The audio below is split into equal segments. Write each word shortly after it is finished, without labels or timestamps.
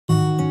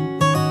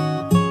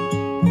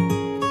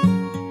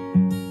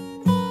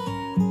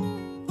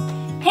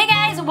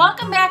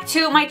welcome back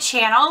to my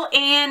channel.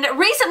 And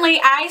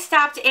recently I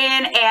stopped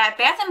in at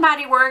Bath &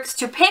 Body Works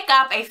to pick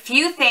up a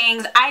few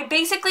things. I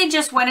basically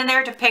just went in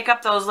there to pick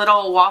up those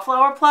little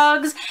wallflower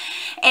plugs,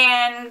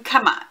 and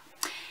come on.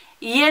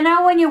 You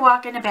know, when you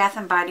walk into Bath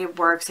 & Body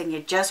Works and you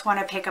just want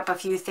to pick up a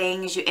few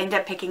things, you end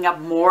up picking up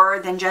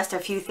more than just a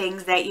few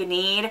things that you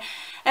need.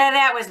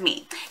 That was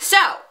me. So,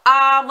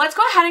 let's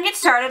go ahead and get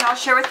started. I'll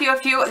share with you a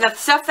few of the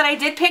stuff that I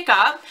did pick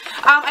up.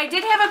 I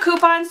did have a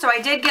coupon, so I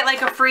did get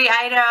like a free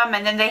item,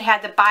 and then they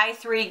had the buy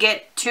 3,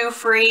 get 2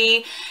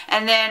 free,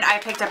 and then I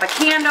picked up a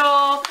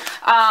candle.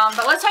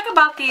 But let's talk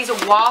about these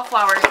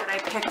wallflowers that I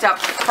picked up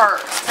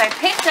first. I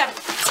picked up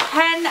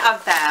 10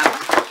 of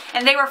them.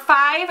 And they were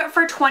 5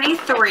 for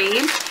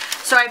 $23.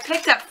 So I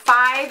picked up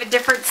 5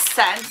 different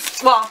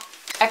scents. Well,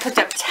 I picked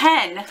up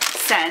 10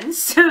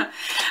 scents.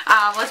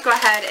 Let's go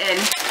ahead and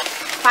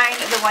find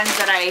the ones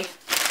that I...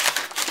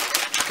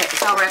 Okay,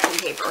 it's all wrapped in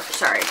paper.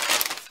 Sorry.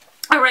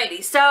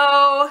 Alrighty,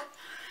 so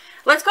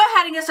let's go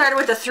ahead and get started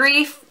with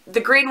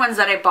the green ones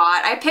that I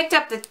bought. I picked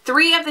up the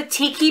 3 of the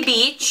Tiki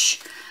Beach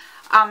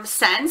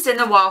scents in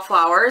the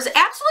wallflowers.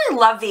 Absolutely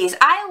love these.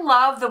 I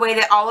love the way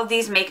that all of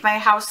these make my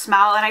house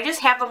smell, and I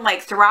just have them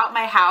like throughout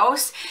my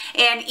house,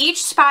 and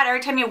each spot, every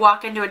time you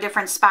walk into a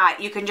different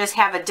spot, you can just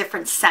have a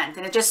different scent,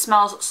 and it just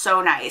smells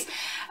so nice.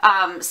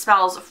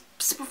 Smells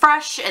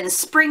fresh and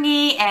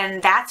springy,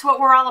 and that's what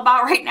we're all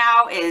about right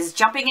now, is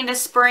jumping into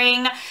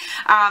spring.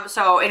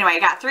 So anyway, I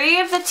got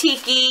 3 of the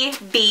Tiki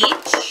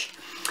Beach.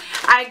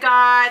 I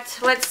got,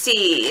 let's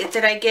see,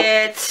 did I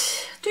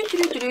get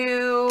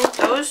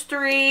those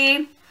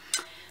 3?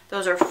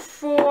 Those are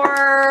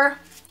 4.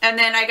 And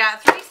then I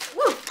got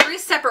 3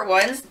 separate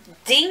ones.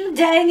 Ding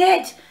dang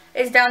it!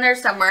 It's down there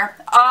somewhere.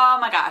 Oh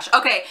my gosh.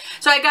 Okay,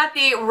 so I got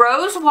the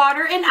Rose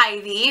Water and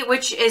Ivy,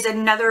 which is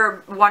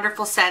another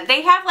wonderful scent.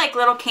 They have like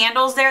little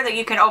candles there that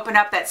you can open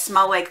up that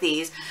smell like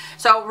these.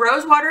 So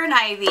Rose Water and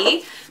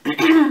Ivy.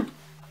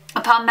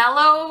 A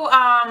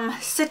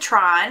Pomelo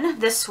Citron,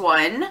 this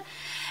one.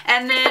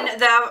 And then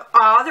the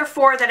other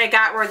 4 that I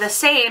got were the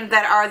same,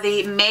 that are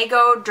the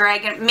Mango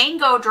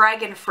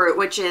Dragon Fruit,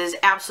 which is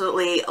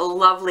absolutely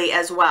lovely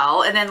as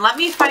well. And then let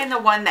me find the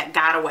one that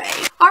got away.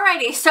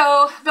 Alrighty,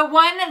 so the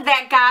one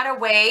that got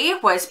away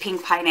was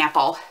Pink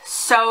Pineapple.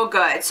 So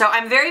good. So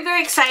I'm very,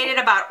 very excited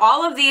about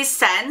all of these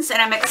scents,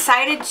 and I'm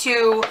excited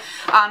to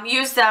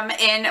use them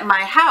in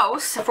my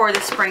house for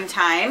the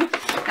springtime.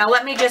 Now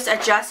let me just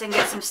adjust and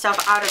get some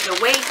stuff out of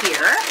the way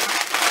here.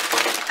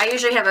 I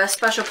usually have a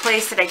special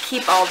place that I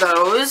keep all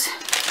those,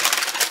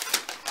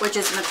 which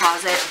is in the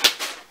closet.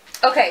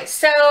 Okay,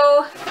 so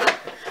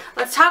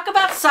let's talk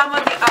about some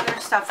of the other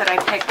stuff that I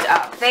picked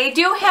up. They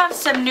do have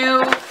some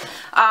new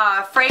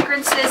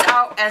fragrances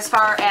out, as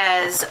far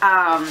as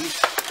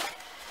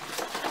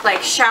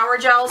like shower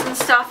gels and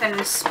stuff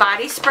and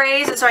body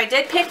sprays, and so I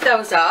did pick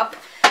those up.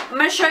 I'm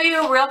going to show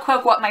you real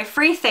quick what my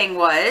free thing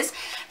was.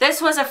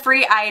 This was a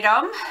free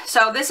item.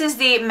 So this is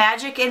the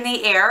Magic in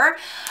the Air.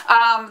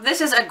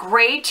 This is a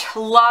great,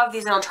 love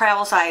these little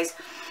travel size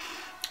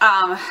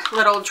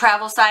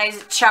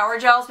shower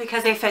gels,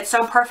 because they fit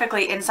so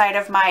perfectly inside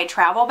of my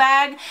travel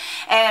bag,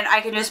 and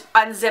I can just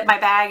unzip my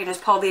bag and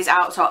just pull these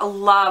out. So I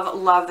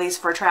love these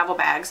for travel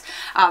bags.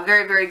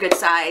 Very, very good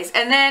size.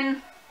 And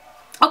then,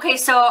 okay,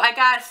 so I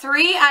got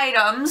 3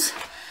 items.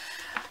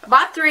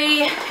 Bought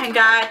 3 and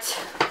got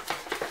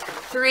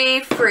 3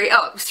 free.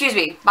 Oh, excuse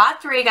me.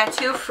 Bought 3, got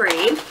 2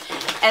 free,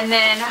 and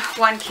then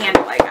 1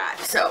 candle I got.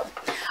 So,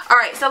 all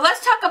right. So let's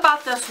talk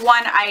about this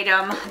one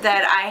item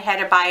that I had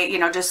to buy. You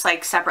know, just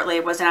like separately.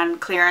 It wasn't on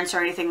clearance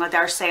or anything like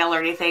that, or sale or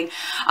anything.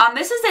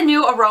 This is the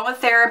new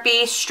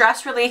aromatherapy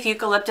stress relief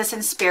eucalyptus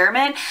and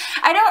spearmint.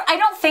 I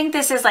don't think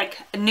this is like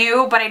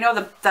new, but I know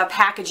the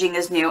packaging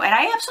is new, and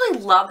I absolutely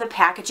love the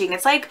packaging.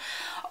 It's like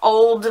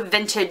old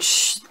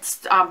vintage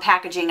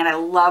packaging, and I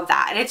love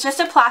that. And it's just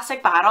a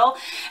plastic bottle,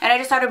 and I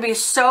just thought it would be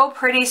so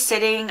pretty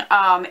sitting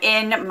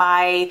in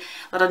my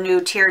little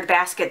new tiered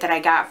basket that I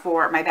got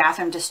for my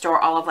bathroom to store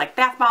all of like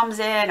bath bombs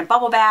in and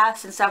bubble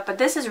baths and stuff. But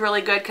this is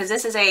really good because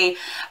this is a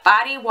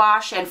body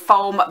wash and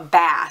foam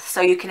bath,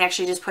 so you can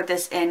actually just put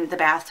this in the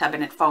bathtub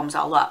and it foams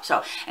all up.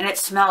 So, and it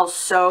smells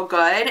so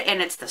good,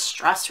 and it's the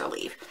stress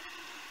relief.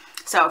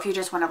 So if you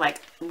just want to like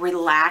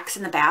relax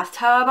in the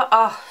bathtub,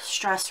 oh,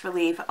 stress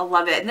relief, I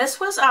love it. And this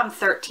was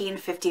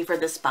 $13.50 for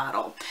this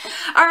bottle.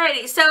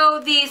 Alrighty, so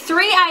the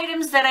 3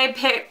 items that I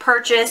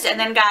purchased and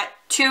then got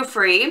 2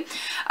 free.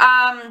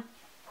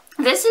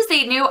 This is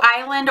the new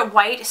Island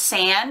White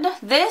Sand.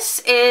 This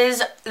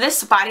is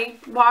body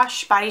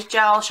wash, body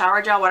gel,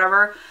 shower gel,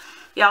 whatever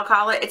y'all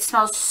call it. It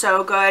smells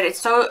so good. It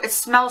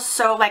smells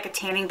so like a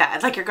tanning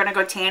bed, like you're gonna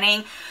go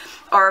tanning,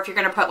 or if you're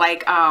gonna put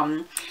like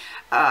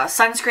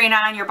sunscreen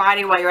on your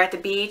body while you're at the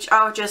beach.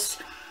 Oh, it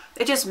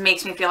just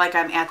makes me feel like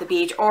I'm at the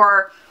beach.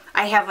 Or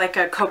I have like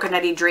a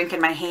coconutty drink in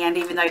my hand,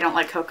 even though I don't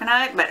like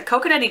coconut, but a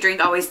coconutty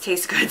drink always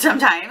tastes good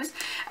sometimes.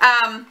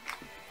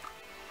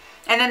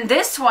 And then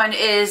this one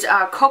is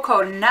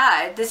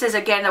Coconut. This is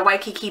again the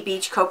Waikiki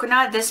Beach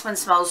Coconut. This one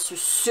smells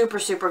super,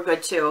 super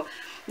good too.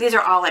 These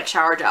are all like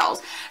shower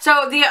gels.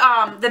 So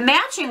the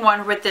matching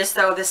one with this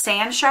though, the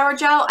sand shower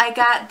gel, I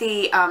got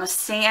the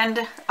sand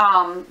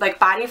like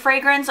body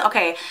fragrance.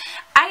 Okay,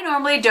 I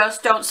normally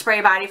just don't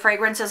spray body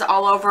fragrances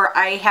all over.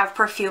 I have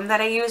perfume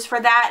that I use for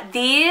that.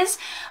 These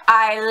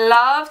I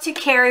love to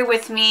carry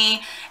with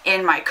me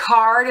in my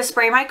car to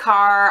spray my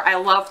car. I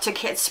love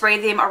to spray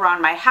them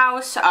around my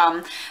house.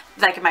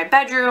 Like in my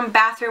bedroom,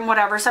 bathroom,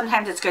 whatever.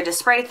 Sometimes it's good to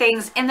spray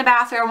things in the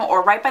bathroom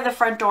or right by the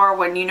front door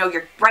when you know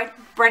you're right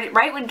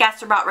when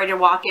guests are about ready to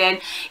walk in.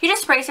 You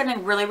just spray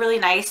something really, really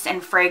nice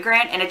and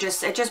fragrant, and it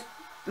just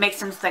makes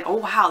them think, oh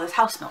wow, this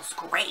house smells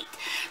great.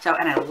 So,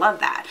 and I love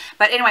that.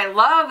 But anyway, I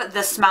love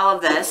the smell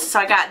of this. So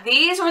I got,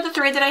 these were the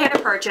 3 that I had to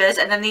purchase,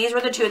 and then these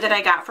were the 2 that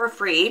I got for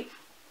free,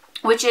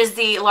 which is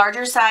the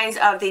larger size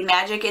of the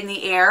Magic in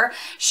the Air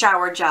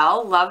shower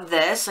gel. Love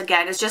this.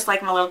 Again, it's just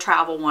like my little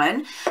travel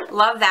one.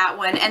 Love that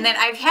one. And then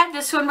I've had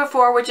this one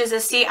before, which is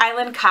a Sea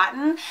Island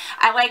Cotton.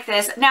 I like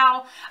this.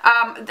 Now,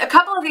 a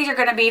couple of these are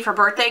going to be for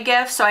birthday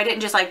gifts, so I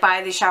didn't just like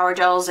buy these shower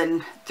gels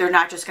and they're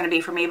not just going to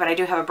be for me, but I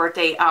do have a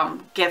birthday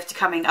gift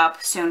coming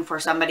up soon for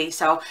somebody,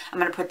 so I'm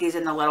going to put these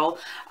in the little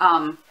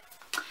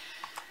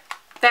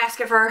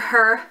basket for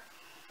her.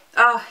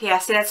 Oh yeah,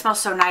 see, that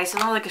smells so nice.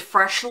 It's like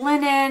fresh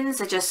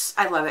linens.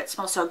 I love it. It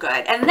smells so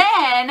good. And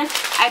then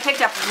I picked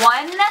up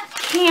one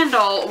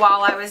candle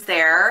while I was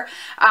there.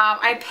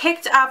 I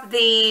picked up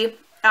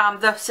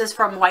this is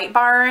from White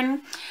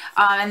Barn,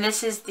 and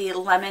this is the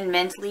lemon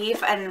mint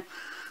leaf. And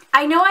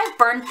I know I've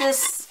burned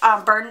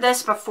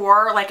this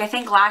before, like I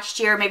think last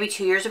year, maybe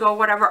 2 years ago,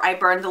 whatever, I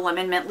burned the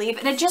lemon mint leaf,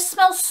 and it just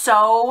smells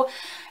so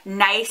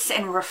nice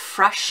and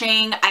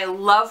refreshing. I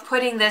love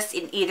putting this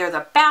in either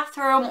the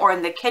bathroom or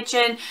in the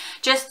kitchen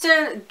just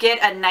to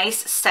get a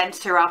nice scent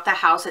throughout the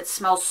house. It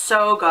smells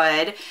so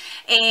good.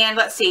 And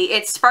let's see,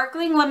 it's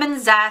sparkling lemon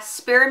zest,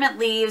 spearmint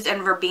leaves,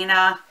 and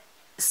verbena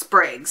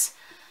sprigs.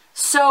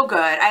 So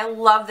good. I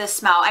love this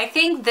smell. I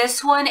think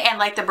this one and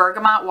like the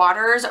bergamot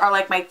waters are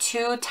like my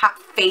 2 top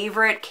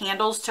favorite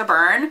candles to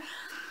burn.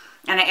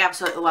 And I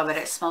absolutely love it.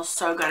 It smells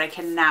so good. I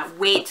cannot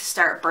wait to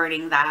start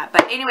burning that.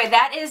 But anyway,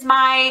 that is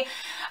my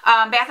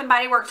Bath &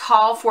 Body Works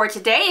haul for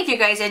today. If you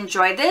guys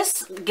enjoyed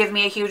this, give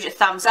me a huge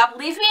thumbs up.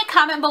 Leave me a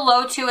comment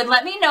below too, and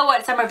let me know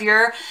what some of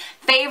your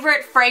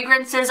favorite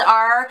fragrances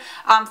are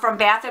from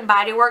Bath &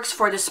 Body Works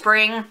for the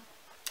spring.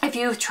 If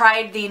you've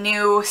tried the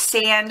new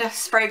sand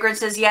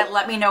fragrances yet,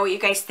 let me know what you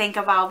guys think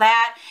of all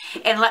that.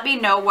 And let me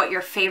know what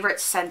your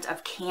favorite scent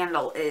of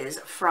candle is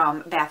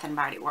from Bath &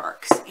 Body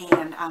Works.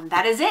 And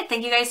that is it.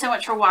 Thank you guys so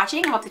much for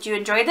watching. I hope that you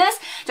enjoyed this.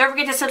 Don't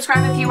forget to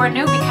subscribe if you are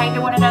new. Be kind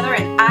to one another.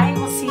 And I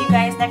will see you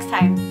guys next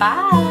time.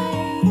 Bye.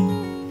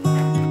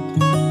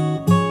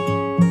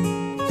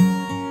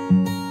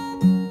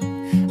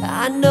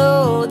 I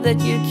know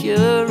that you're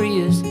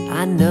curious.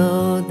 I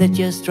know that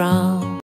you're strong.